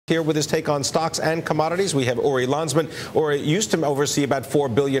Here with his take on stocks and commodities, we have Uri Landesman. Uri used to oversee about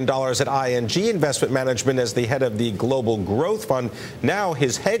 $4 billion at ING Investment Management as the head of the Global Growth Fund. Now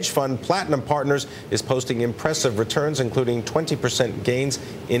his hedge fund, Platinum Partners, is posting impressive returns, including 20% gains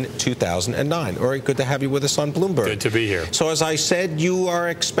in 2009. Uri, good to have you with us on Bloomberg. Good to be here. So as I said, you are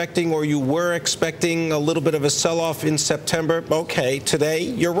expecting, or you were expecting, a little bit of a sell-off in September. Okay, today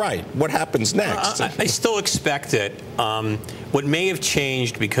you're right. What happens next? I still expect it. What may have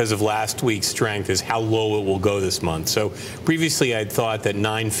changed because of last week's strength is how low it will go this month. So previously I'd thought that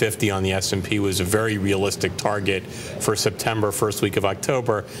 950 on the S&P was a very realistic target for September, first week of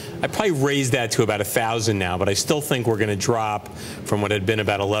October. I probably raised that to about 1,000 now, but I still think we're going to drop from what had been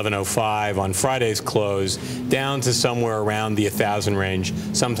about 1105 on Friday's close down to somewhere around the 1,000 range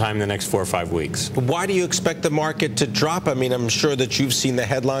sometime in the next 4 or 5 weeks. Why do you expect the market to drop? I mean, I'm sure that you've seen the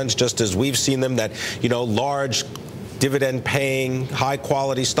headlines just as we've seen them that, you know, large dividend-paying,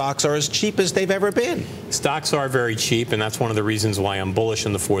 high-quality stocks are as cheap as they've ever been. Stocks are very cheap, and that's one of the reasons why I'm bullish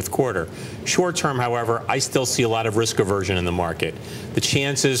in the fourth quarter. Short-term, however, I still see a lot of risk aversion in the market. The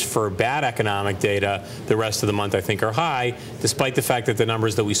chances for bad economic data the rest of the month, I think, are high, despite the fact that the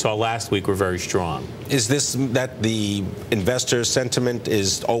numbers that we saw last week were very strong. Is this that the investor sentiment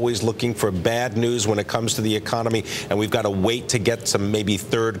is always looking for bad news when it comes to the economy, and we've got to wait to get some maybe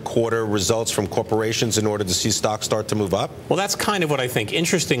third-quarter results from corporations in order to see stocks start to move up? Well, that's kind of what I think.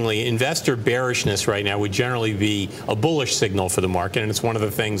 Interestingly, investor bearishness right now would generally be a bullish signal for the market, and it's one of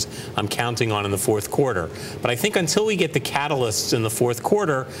the things I'm counting on in the fourth quarter. But I think until we get the catalysts in the fourth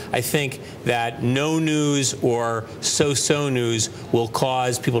quarter, I think that no news or so-so news will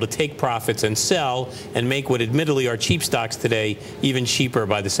cause people to take profits and sell and make what admittedly are cheap stocks today even cheaper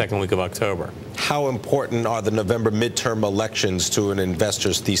by the second week of October. How important are the November midterm elections to an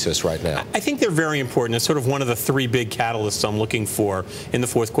investor's thesis right now? I think they're very important. It's sort of one of the three big catalysts I'm looking for in the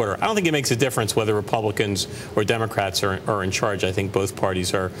fourth quarter. I don't think it makes a difference whether Republicans or Democrats are in charge. I think both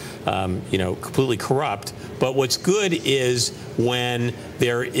parties are, completely corrupt. But what's good is when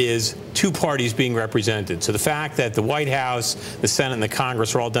there is two parties being represented. So the fact that the White House, the Senate, and the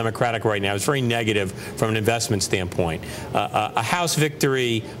Congress are all Democratic right now is very negative from an investment standpoint. A House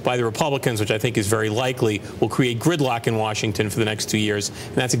victory by the Republicans, which I think is very likely, will create gridlock in Washington for the next 2 years,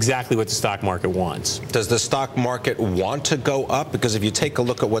 and that's exactly what the stock market wants. Does the stock market want to go up? Because if you take a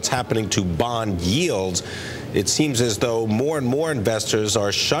look at what's happening to bond yields, it seems as though more and more investors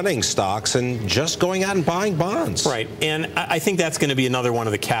are shunning stocks and just going out and buying bonds. Right, and I think that's going to be another one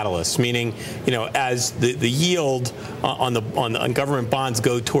of the catalysts, meaning, as the yield on government bonds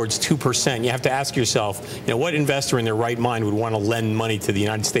go towards 2%, you have to ask yourself, what investor in their right mind would want to lend money to the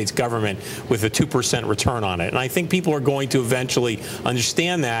United States government with a 2% return on it? And I think people are going to eventually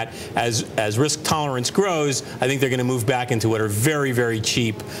understand that as risk tolerance grows. I think they're going to move back into what are very, very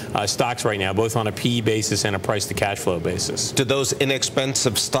cheap stocks right now, both on a PE basis and a price to cash flow basis. Do those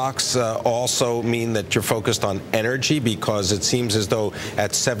inexpensive stocks also mean that you're focused on energy? Because it seems as though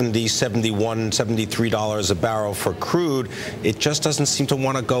at $70, $71, $73 a barrel for crude, it just doesn't seem to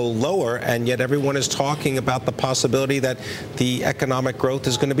want to go lower, and yet everyone is talking about the possibility that the economic growth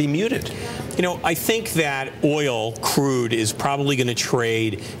is going to be muted. I think that oil, crude, is probably going to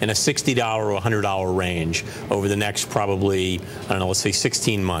trade in a $60 or $100 range over the next probably, I don't know, let's say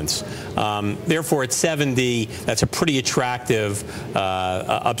 16 months. Therefore, at 70, that's a pretty attractive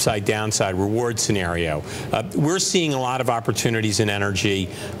upside-downside reward scenario. We're seeing a lot of opportunities in energy.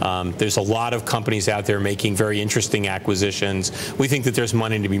 There's a lot of companies out there making very interesting acquisitions. We think that there's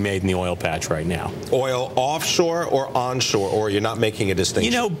money to be made in the oil patch right now. Oil offshore or onshore, or you're not making a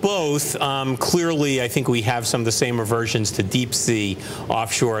distinction? Both. Clearly, I think we have some of the same aversions to deep sea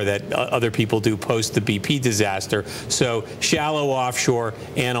offshore that other people do post the BP disaster. So shallow offshore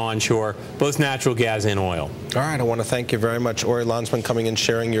and onshore, both natural gas and oil. All right, I want to thank you very much, Uri Landesman, coming and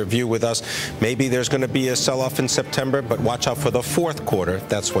sharing your view with us. Maybe there's going to be a sell-off in September, but watch out for the fourth quarter.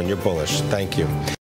 That's when you're bullish. Thank you.